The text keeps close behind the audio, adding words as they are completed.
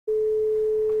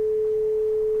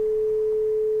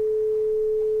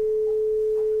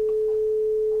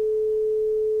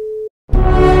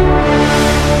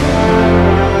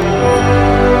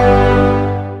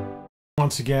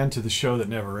once again to the show that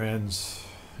never ends.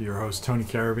 Your host, Tony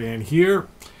Caravan here.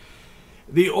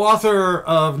 The author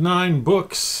of 9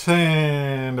 books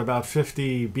and about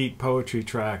 50 beat poetry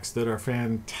tracks that are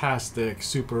fantastic,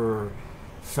 super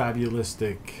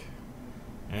fabulistic,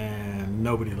 and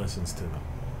nobody listens to them.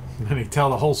 And they tell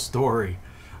the whole story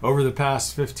over the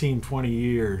past 15, 20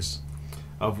 years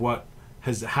of what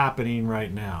is happening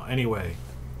right now. Anyway,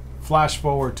 flash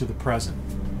forward to the present.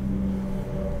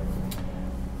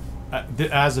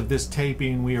 As of this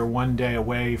taping, we are one day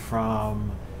away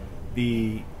from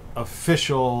the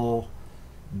official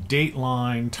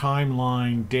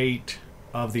timeline date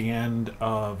of the end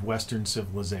of Western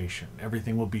civilization.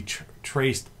 Everything will be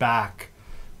traced back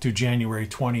to January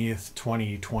 20th,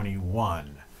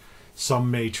 2021.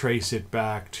 Some may trace it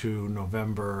back to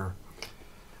November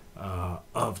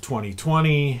of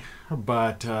 2020,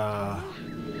 but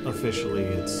officially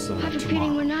it's I have a tomorrow.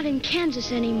 feeling we're not in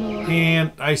Kansas anymore.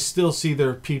 And I still see there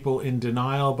are people in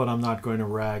denial, but I'm not going to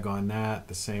rag on that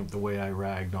the way I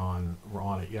ragged on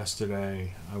it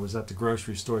yesterday. I was at the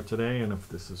grocery store today, and if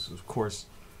this is, of course,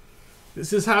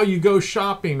 this is how you go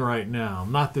shopping right now.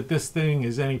 Not that this thing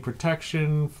is any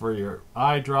protection for your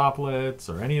eye droplets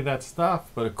or any of that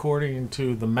stuff, but according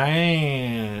to the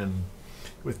man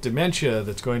with dementia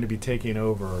that's going to be taking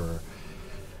over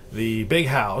the big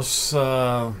house,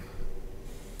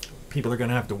 people are going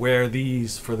to have to wear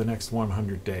these for the next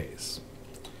 100 days.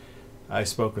 I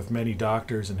spoke with many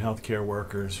doctors and healthcare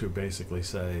workers who basically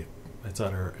say it's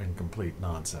utter and complete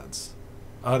nonsense.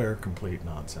 Utter, complete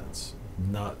nonsense.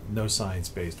 No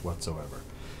science-based whatsoever.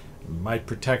 It might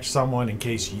protect someone in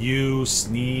case you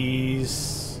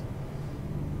sneeze,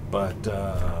 but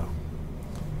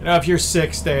if you're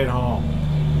sick, stay at home.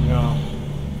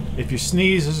 If you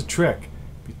sneeze, there's a trick.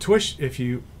 If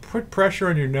you put pressure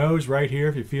on your nose right here,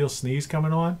 if you feel sneeze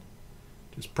coming on,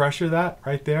 just pressure that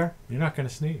right there. You're not going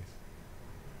to sneeze.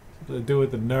 Something to do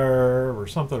with the nerve or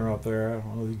something or up there. I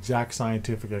don't know the exact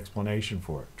scientific explanation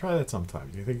for it. Try that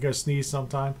sometime. You think you're going to sneeze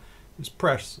sometime? Just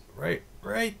press right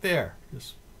there.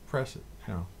 Just press it.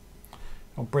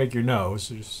 Don't break your nose.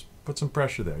 Just put some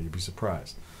pressure there. You'd be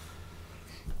surprised.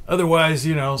 Otherwise,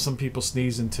 some people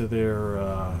sneeze into their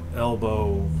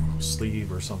elbow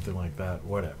sleeve or something like that,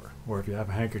 whatever. Or if you have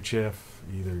a handkerchief,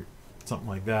 either something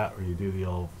like that, or you do the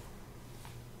old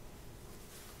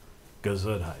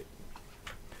Gesundheit.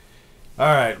 All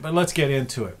right, but let's get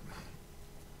into it.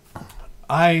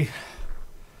 I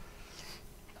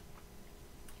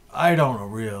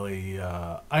don't really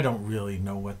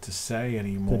know what to say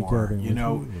anymore.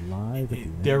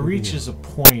 There reaches a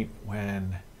point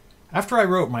when, after I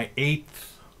wrote my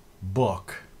 8th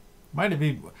book,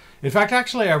 in fact,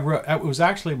 actually, it was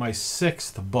actually my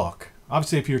 6th book.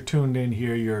 Obviously, if you're tuned in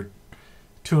here, you're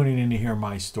tuning in to hear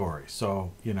my story.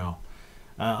 So,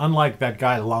 unlike that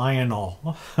guy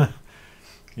Lionel,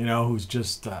 who's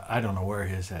just, I don't know where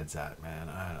his head's at, man.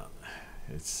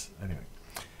 Anyway.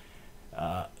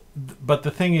 But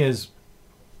the thing is,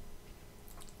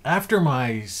 after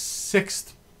my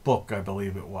 6th book, I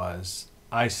believe it was,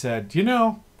 I said,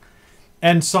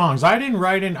 and songs. I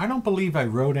don't believe I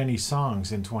wrote any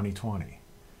songs in 2020.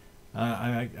 There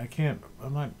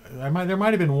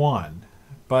might have been one,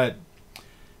 but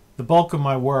the bulk of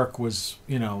my work was,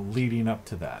 leading up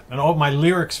to that. And all my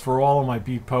lyrics for all of my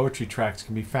beat poetry tracks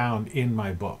can be found in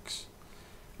my books.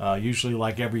 Usually,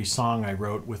 like every song I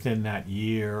wrote within that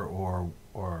year or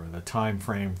the time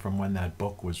frame from when that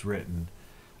book was written,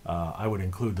 I would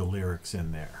include the lyrics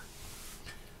in there.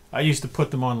 I used to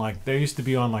put them on they used to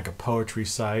be on a poetry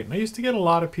site, and I used to get a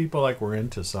lot of people were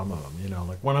into some of them.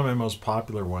 Like one of my most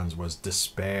popular ones was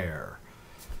Despair,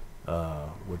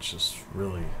 which is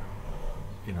really,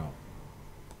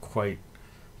 quite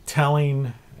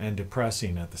telling and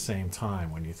depressing at the same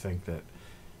time when you think that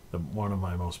one of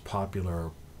my most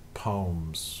popular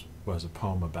poems was a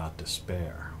poem about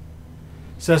despair.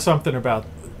 It says something about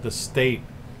the state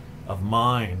of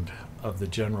mind of the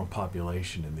general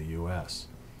population in the U.S.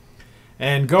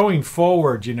 And going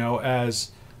forward,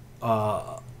 as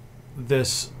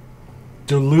this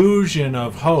delusion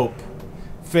of hope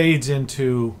fades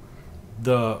into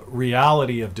the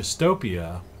reality of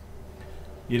dystopia,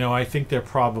 I think there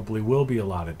probably will be a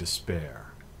lot of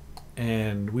despair.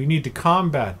 And we need to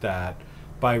combat that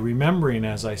by remembering,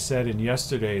 as I said in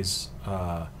yesterday's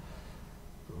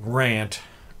rant,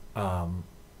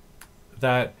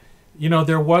 that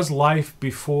there was life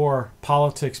before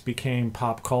politics became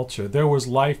pop culture. There was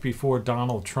life before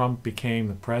Donald Trump became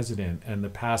the president. And the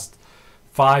past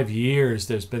 5 years,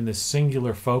 there's been this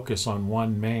singular focus on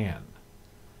one man.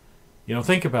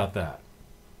 Think about that.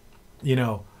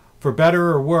 For better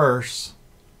or worse,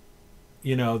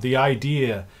 you know, the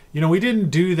idea, you know, we didn't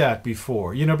do that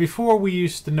before. You know, before we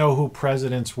used to know who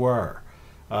presidents were,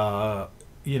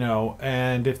 you know,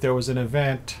 and if there was an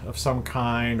event of some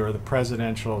kind or the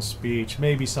presidential speech,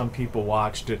 maybe some people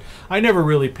watched it. I never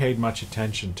really paid much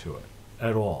attention to it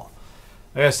at all.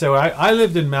 Like I said, I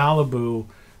lived in Malibu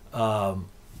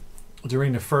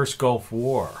during the first Gulf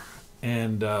War,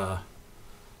 and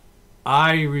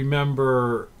I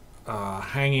remember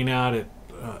hanging out at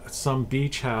some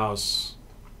beach house,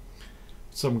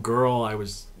 some girl I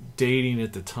was dating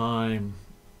at the time,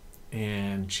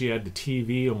 and she had the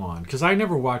TV on, because I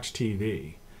never watched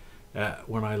TV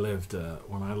when I lived in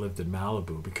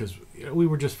Malibu, because we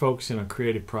were just focusing on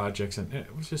creative projects, and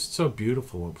it was just so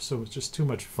beautiful. So it was just too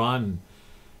much fun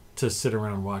to sit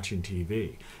around watching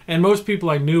TV. And most people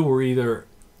I knew were either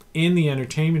in the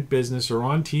entertainment business or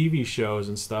on TV shows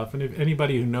and stuff. And if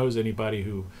anybody who knows anybody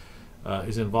who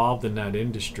is involved in that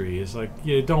industry is like,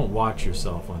 you don't watch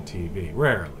yourself on TV.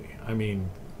 Rarely. I mean,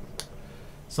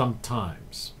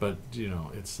 sometimes, but you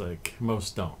know, it's like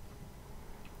most don't.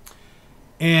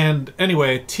 And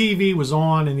anyway, TV was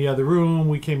on in the other room.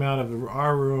 We came out of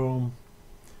our room,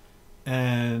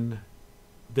 and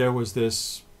there was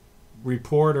this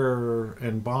reporter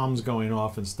and bombs going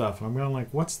off and stuff. And I'm going like,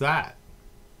 what's that?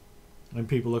 And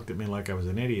people looked at me like I was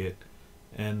an idiot,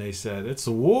 and they said, it's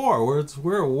a war.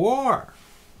 We're at war.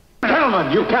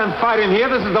 Gentlemen, you can't fight in here.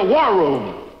 This is the war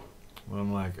room. Well,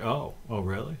 I'm like, oh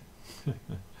really?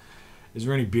 Is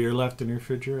there any beer left in the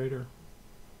refrigerator?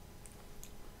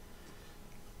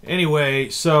 Anyway,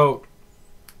 so,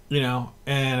 you know,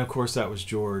 and of course that was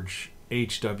George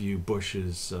H.W.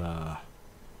 Bush's,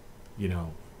 you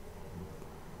know,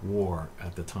 war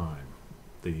at the time,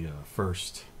 the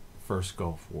first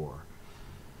Gulf War.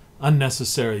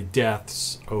 Unnecessary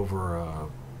deaths over,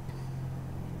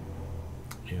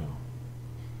 you know,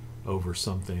 over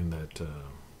something that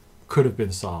could have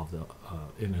been solved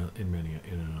in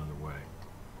another way.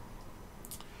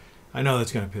 I know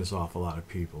that's going to piss off a lot of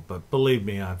people, but believe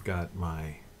me, I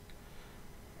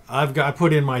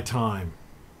put in my time.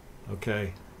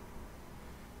 Okay,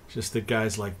 just that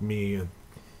guys like me,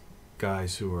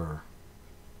 guys who are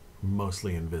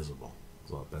mostly invisible,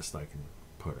 is the best I can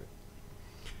put it.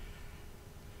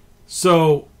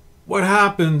 So, what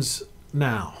happens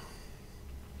now?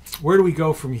 Where do we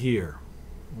go from here?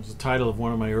 It was the title of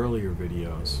one of my earlier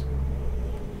videos.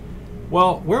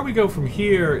 Well, where we go from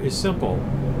here is simple.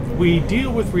 We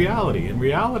deal with reality, and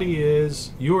reality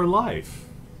is your life.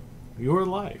 Your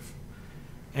life.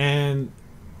 And,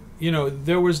 you know,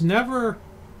 there was never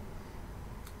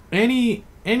any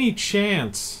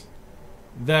chance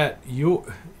that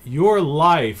your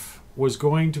life was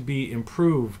going to be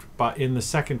improved in the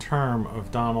second term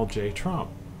of Donald J. Trump.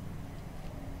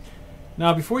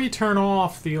 Now, before you turn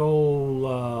off the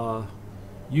old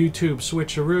YouTube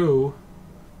switcheroo,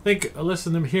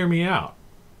 listen to them, hear me out.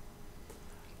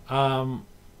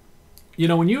 You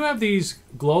know, when you have these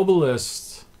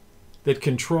globalists that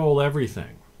control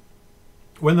everything,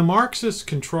 when the Marxists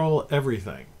control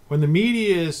everything, when the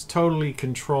media is totally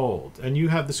controlled, and you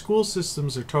have the school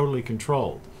systems are totally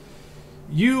controlled,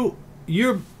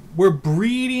 we're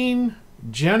breeding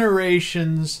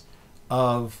generations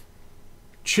of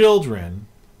children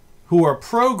who are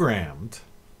programmed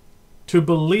to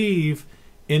believe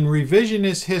in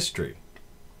revisionist history.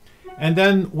 And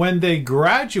then when they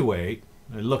graduate,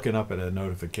 they're looking up at a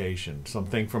notification,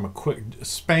 something from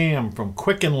spam from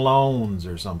Quicken Loans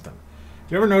or something.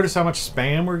 Do you ever notice how much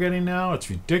spam we're getting now? It's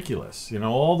ridiculous. You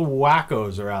know, all the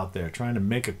wackos are out there trying to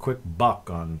make a quick buck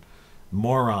on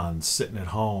morons sitting at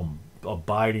home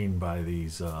abiding by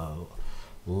these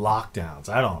lockdowns.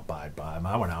 I don't abide by them.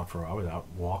 I was out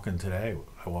walking today.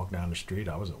 I walked down the street.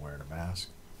 I wasn't wearing a mask.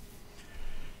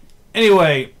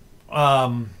 Anyway,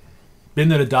 been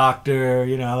to the doctor,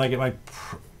 you know, I get my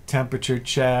temperature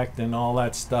checked and all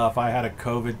that stuff. I had a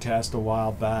COVID test a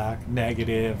while back,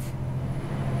 negative.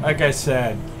 Like I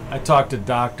said, I talk to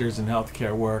doctors and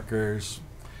healthcare workers,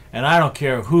 and I don't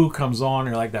care who comes on,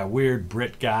 or like that weird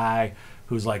Brit guy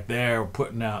who's like there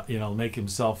putting out, you know, make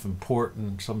himself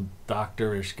important, some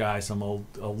doctorish guy, some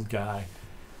old guy.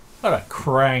 What a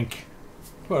crank.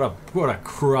 What a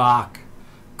crock.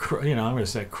 You know, I'm going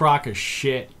to say crock of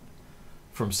shit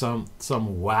from some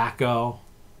wacko.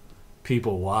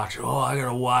 People watch, oh, I got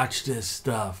to watch this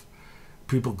stuff.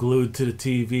 People glued to the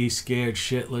TV, scared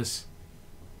shitless.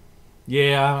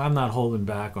 Yeah, I'm not holding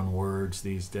back on words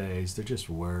these days. They're just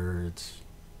words.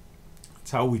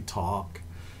 That's how we talk.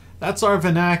 That's our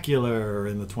vernacular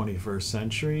in the 21st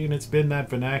century, and it's been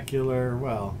that vernacular,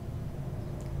 well,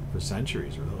 for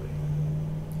centuries, really.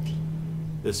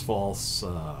 This false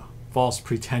false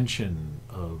pretension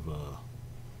of,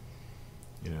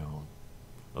 you know,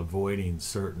 avoiding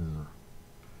certain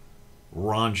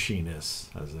raunchiness,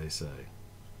 as they say.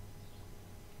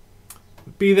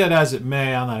 Be that as it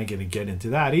may, I'm not going to get into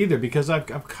that either because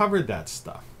I've covered that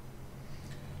stuff.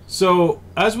 So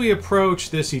as we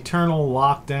approach this eternal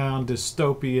lockdown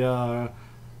dystopia,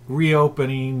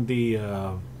 reopening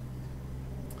the,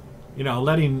 you know,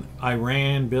 letting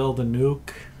Iran build a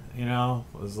nuke, you know,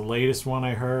 was the latest one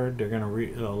I heard. They're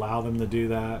going to allow them to do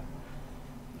that.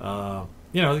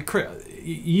 You know,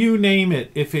 you name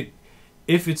it.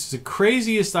 If it's the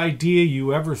craziest idea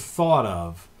you ever thought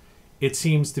of, it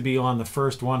seems to be on the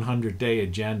first 100-day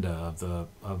agenda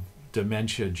of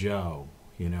Dementia Joe,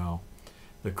 you know,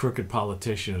 the crooked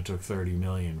politician who took 30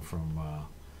 million from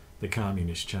the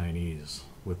communist Chinese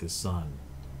with his son.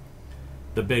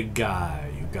 The big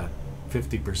guy who got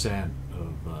 50%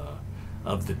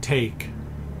 of the take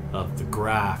of the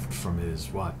graft from his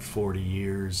 40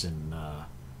 years in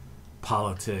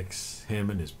politics.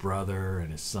 Him and his brother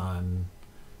and his son,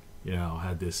 you know,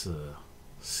 had this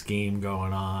scheme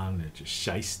going on. It's just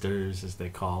shysters, as they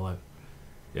call it.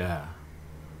 Yeah,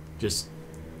 just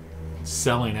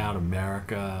selling out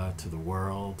America to the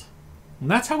world. And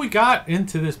that's how we got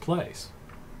into this place.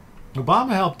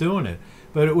 Obama helped doing it,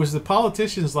 but it was the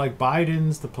politicians like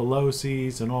Biden's, the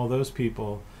Pelosi's, and all those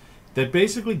people that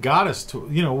basically got us to,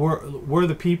 you know, were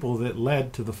the people that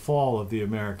led to the fall of the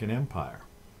American empire.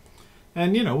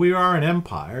 And, you know, we are an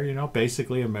empire, you know,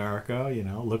 basically America, you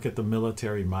know, look at the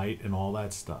military might and all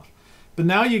that stuff. But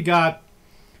now you got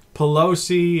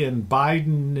Pelosi and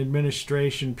Biden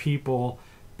administration people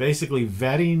basically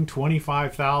vetting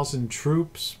 25,000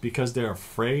 troops because they're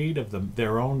afraid of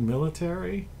their own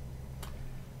military.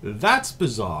 That's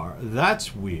bizarre.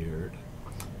 That's weird.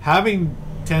 Having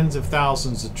tens of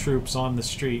thousands of troops on the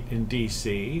street in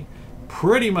D.C.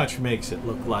 pretty much makes it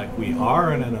look like we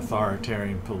are in an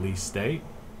authoritarian police state.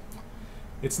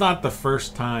 It's not the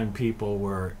first time people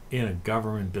were in a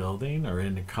government building or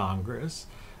in the Congress.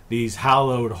 These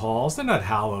hallowed halls, they're not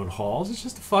hallowed halls, it's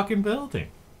just a fucking building.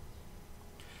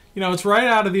 You know, it's right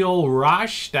out of the old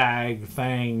Reichstag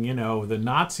thing, you know, the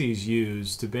Nazis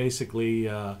used to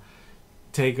basically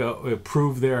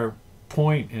prove their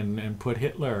point and put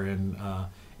Hitler in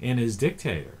as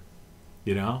dictator,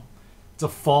 you know? It's a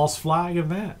false flag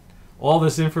event. All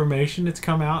this information that's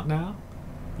come out now,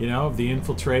 you know, of the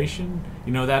infiltration,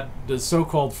 you know, that the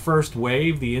so-called first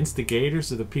wave, the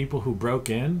instigators of the people who broke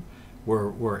in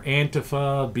were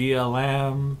Antifa,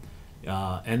 BLM,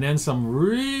 and then some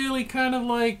really kind of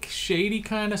like shady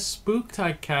kind of spook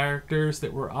type characters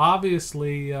that were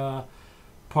obviously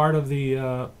part of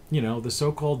the, you know, the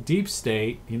so-called deep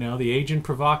state, you know, the agent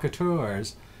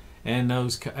provocateurs. And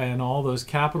all those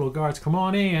Capitol Guards, come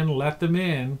on in, let them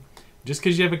in. Just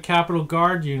because you have a Capitol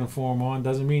Guard uniform on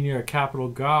doesn't mean you're a Capitol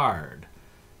Guard,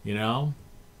 you know?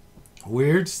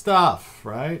 Weird stuff,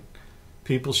 right?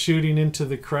 People shooting into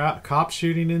the crowd, cops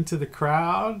shooting into the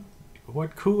crowd.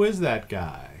 Who is that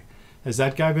guy? Has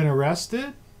that guy been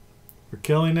arrested for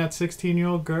killing that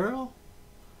 16-year-old girl?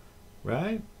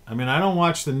 Right? I mean, I don't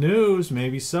watch the news.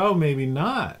 Maybe so, maybe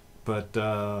not. But,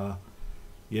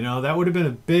 you know, that would have been a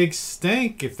big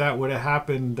stink if that would have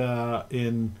happened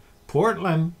in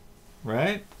Portland,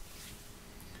 right?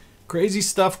 Crazy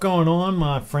stuff going on,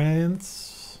 my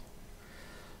friends.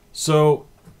 So,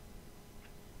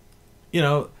 you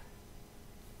know,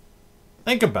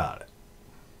 think about it.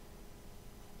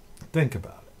 Think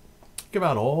about it. Think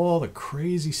about all the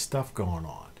crazy stuff going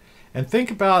on. And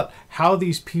think about how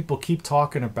these people keep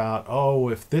talking about, oh,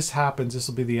 if this happens, this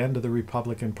will be the end of the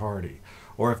Republican Party.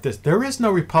 Or if there is no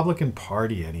Republican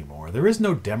Party anymore. There is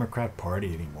no Democrat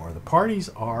Party anymore. The parties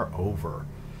are over.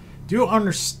 Do you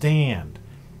understand?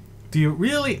 Do you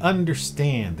really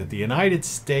understand that the United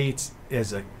States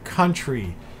as a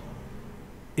country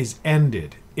is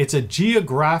ended? It's a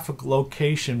geographic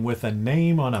location with a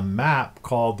name on a map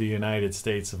called the United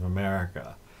States of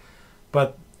America.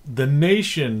 But the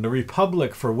nation, the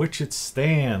republic for which it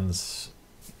stands,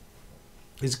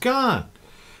 is gone.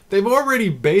 They've already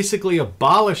basically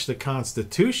abolished the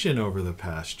Constitution over the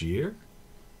past year.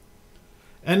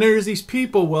 And there's these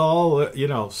people, well, you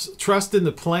know, trust in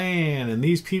the plan, and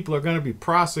these people are going to be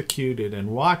prosecuted, and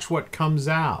watch what comes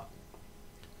out.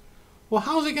 Well,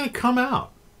 how's it going to come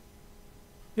out?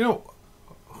 You know,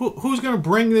 who's going to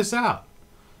bring this out?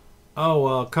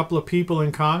 Oh, a couple of people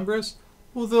in Congress?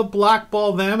 Well, they'll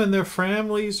blackball them and their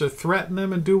families or threaten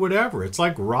them and do whatever. It's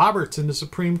like Roberts in the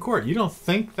Supreme Court. You don't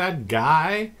think that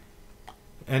guy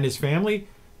and his family,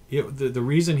 the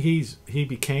reason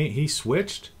he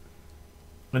switched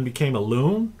and became a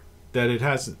loon that it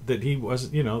has, that he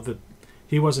wasn't, you know, that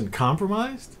he wasn't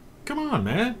compromised? Come on,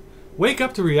 man. Wake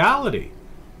up to reality.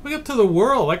 Wake up to the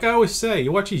world. Like I always say,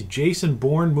 you watch these Jason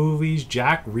Bourne movies,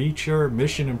 Jack Reacher,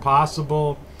 Mission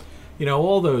Impossible, you know,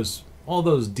 all those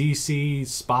DC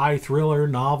spy thriller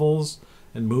novels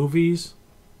and movies.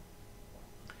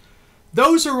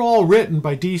 Those are all written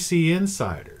by DC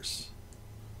insiders.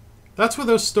 That's where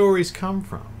those stories come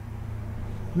from.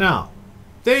 Now,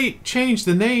 they changed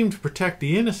the name to protect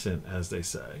the innocent, as they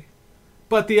say.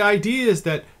 But the idea is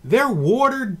that they're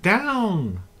watered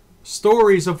down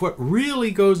stories of what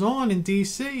really goes on in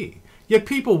DC. Yet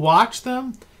people watch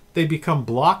them, they become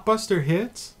blockbuster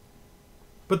hits,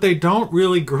 but they don't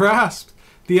really grasp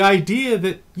the idea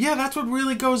that, yeah, that's what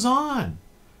really goes on.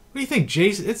 What do you think,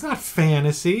 Jason? It's not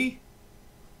fantasy.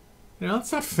 You know,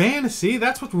 it's not fantasy.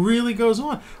 That's what really goes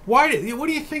on. What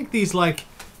do you think these, like,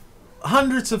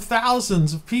 hundreds of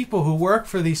thousands of people who work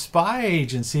for these spy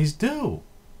agencies do?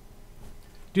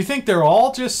 Do you think they're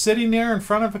all just sitting there in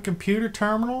front of a computer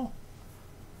terminal?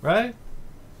 Right?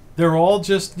 They're all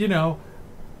just, you know,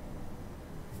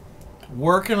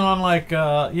 working on, like,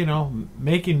 you know,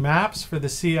 making maps for the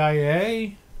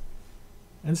CIA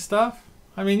and stuff.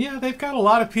 I mean, yeah, they've got a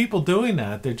lot of people doing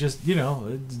that. They're just, you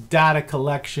know, data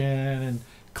collection and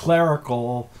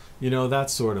clerical, you know, that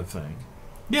sort of thing.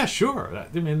 Yeah, sure.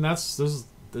 I mean, that's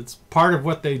part of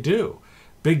what they do.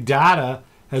 Big data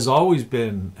has always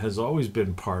been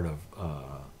part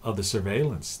of the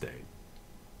surveillance state.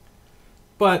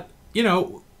 But, you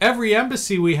know, every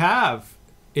embassy we have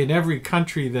in every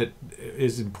country that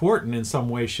is important in some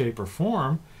way, shape, or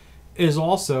form is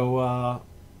also,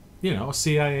 you know, a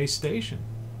CIA station.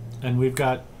 And we've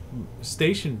got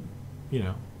station, you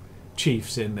know,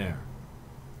 chiefs in there.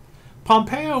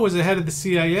 Pompeo was the head of the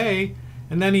CIA,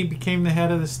 and then he became the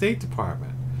head of the State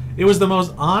Department. It was the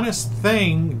most honest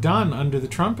thing done under the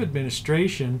Trump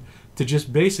administration to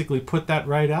just basically put that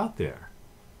right out there.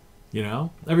 You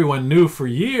know, everyone knew for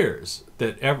years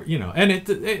that you know, and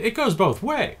it goes both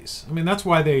ways. I mean, that's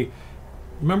why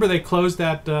remember they closed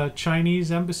that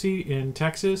Chinese embassy in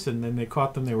Texas, and then they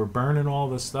caught them. They were burning all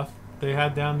the stuff they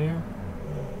had down there.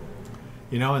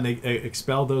 You know, and they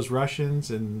expelled those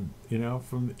Russians, and you know,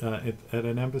 from at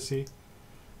an embassy.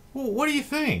 Well, what do you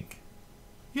think?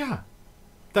 Yeah.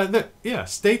 Yeah,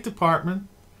 State Department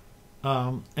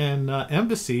and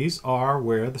embassies are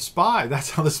where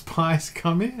that's how the spies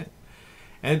come in.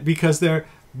 And because they're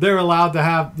allowed to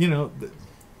have, you know,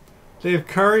 they have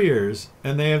couriers,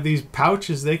 and they have these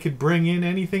pouches they could bring in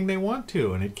anything they want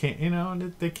to, and it can't, you know,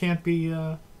 and they can't be,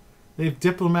 they have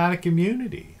diplomatic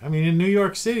immunity. I mean, in New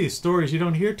York City, stories, you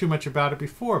don't hear too much about it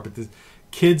before, but the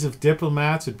kids of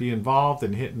diplomats would be involved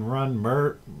in hit and run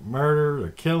murder or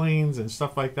killings and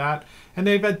stuff like that, and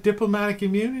they've had diplomatic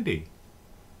immunity,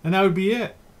 and that would be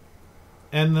it.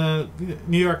 And the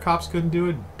New York cops couldn't do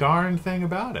a darn thing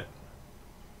about it.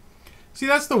 See,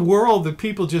 that's the world that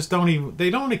people just they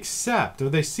don't accept, or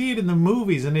they see it in the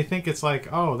movies and they think it's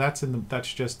like, oh, that's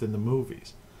just in the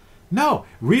movies. No,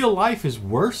 real life is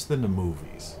worse than the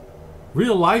movies.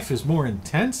 Real life is more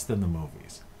intense than the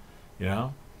movies. You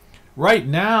know? Right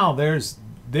now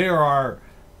there are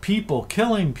people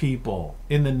killing people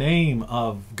in the name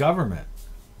of government.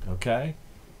 Okay?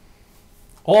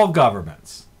 All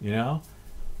governments, you know?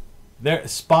 They're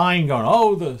spying, going,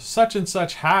 oh, the such and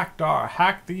such hacked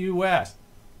the U.S.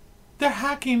 They're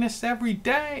hacking us every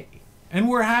day, and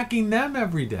we're hacking them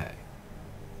every day.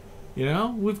 You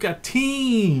know, we've got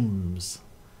teams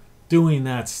doing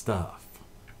that stuff.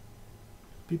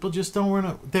 People just don't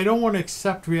want to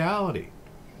accept reality.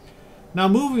 Now,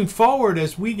 moving forward,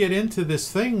 as we get into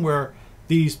this thing where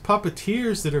these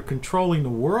puppeteers that are controlling the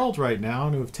world right now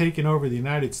and who have taken over the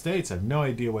United States, I have no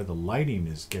idea why the lighting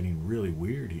is getting really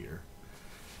weird here.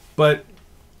 But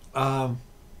as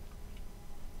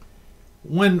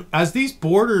these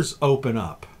borders open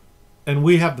up and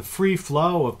we have the free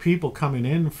flow of people coming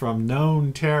in from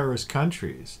known terrorist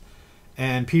countries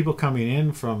and people coming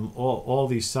in from all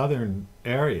these southern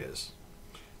areas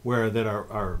where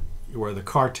the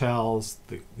cartels,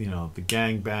 the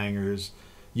gangbangers,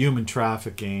 human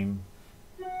trafficking,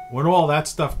 when all that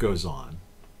stuff goes on,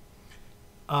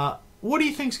 what do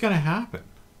you think's going to happen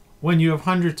when you have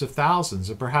hundreds of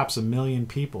thousands or perhaps 1 million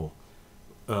people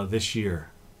this year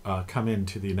come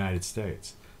into the United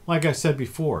States? Like I said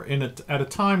before, at a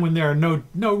time when there are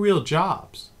no real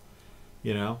jobs,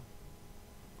 you know,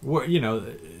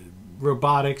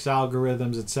 robotics,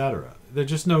 algorithms, etc. There's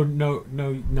just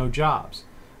no jobs.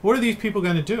 What are these people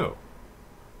going to do?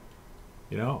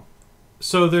 You know,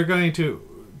 so they're going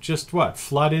to just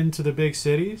flood into the big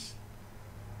cities?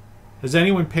 Has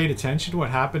anyone paid attention to what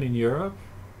happened in Europe?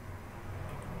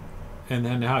 And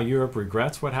then how Europe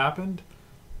regrets what happened.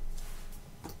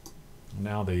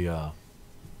 Now the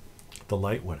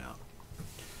light went out.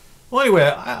 Well, anyway,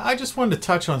 I just wanted to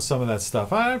touch on some of that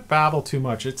stuff. I don't babble too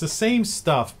much. It's the same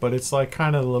stuff, but it's like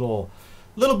kind of a little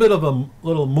bit of a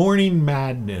little morning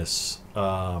madness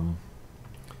that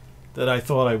I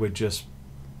thought I would just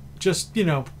you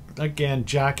know, again,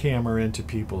 jackhammer into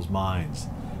people's minds.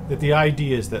 That the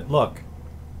idea is that, look,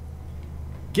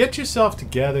 get yourself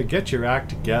together, get your act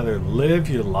together, live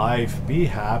your life, be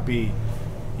happy.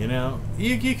 You know,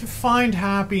 you can find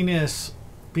happiness,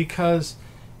 because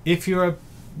if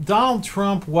Donald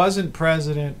Trump wasn't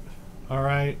president, all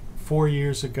right, 4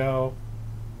 years ago,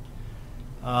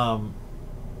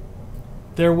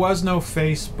 there was no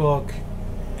Facebook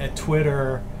and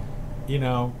Twitter, you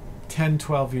know, 10,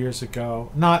 12 years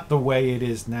ago. Not the way it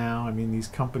is now. I mean, these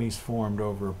companies formed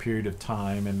over a period of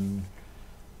time and,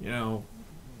 you know,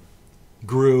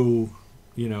 grew,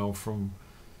 you know, from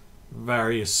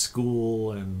various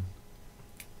school and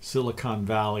Silicon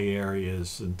Valley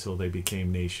areas until they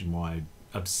became nationwide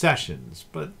obsessions.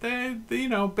 But they you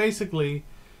know, basically,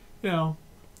 you know,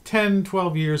 10,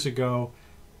 12 years ago,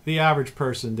 the average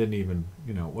person didn't even,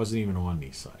 you know, wasn't even on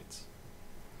these sites.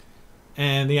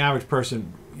 And the average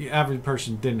person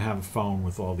didn't have a phone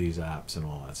with all these apps and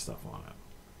all that stuff on it.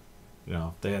 You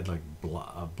know, they had like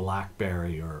a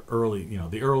BlackBerry or early, you know,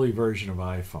 the early version of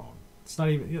iPhone. It's not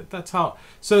even, that's how,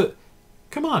 so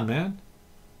come on, man.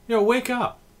 You know, wake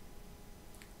up.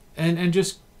 And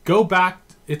just go back.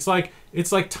 It's like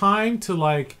time to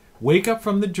like wake up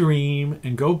from the dream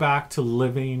and go back to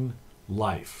living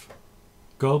life.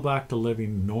 Go back to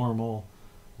living normal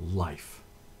life.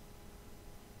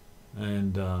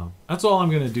 And that's all I'm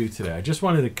going to do today. I just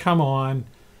wanted to come on,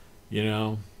 you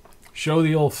know, show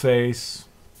the old face,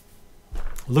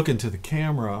 look into the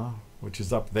camera, which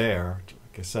is up there,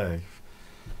 like I say.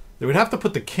 They would have to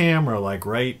put the camera like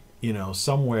right, you know,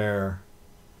 somewhere.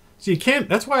 So you can't,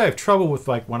 that's why I have trouble with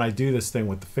like when I do this thing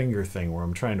with the finger thing where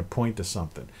I'm trying to point to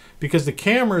something. Because the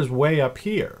camera is way up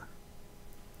here.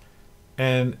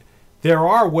 And there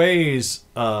are ways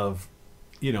of,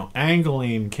 you know,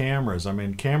 angling cameras. I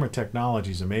mean, camera technology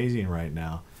is amazing right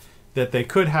now, that they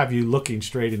could have you looking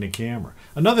straight in the camera.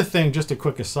 Another thing, just a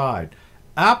quick aside,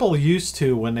 Apple used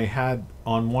to, when they had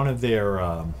on one of their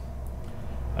a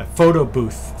photo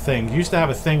booth thing, used to have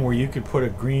a thing where you could put a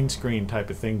green screen type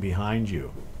of thing behind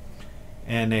you,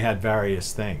 and they had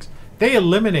various things. They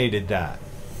eliminated that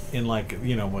in like,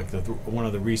 you know, like one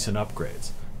of the recent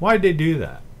upgrades. Why did they do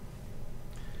that?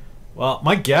 Well,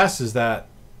 my guess is that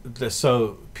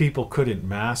so people couldn't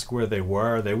mask where they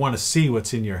were. They want to see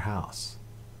what's in your house.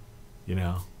 You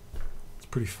know, it's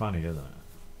pretty funny, isn't it?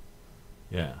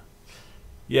 Yeah.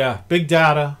 Yeah, big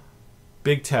data,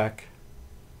 big tech.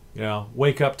 You know,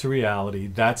 wake up to reality.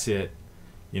 That's it.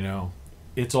 You know,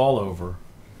 it's all over.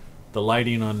 The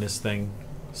lighting on this thing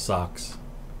sucks.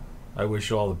 I wish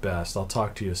you all the best. I'll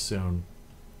talk to you soon.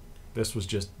 This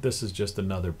is just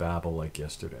another babble like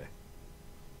yesterday.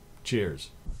 Cheers.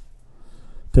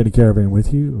 Teddy Caravan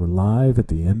with you. We're live at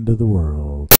the end of the world.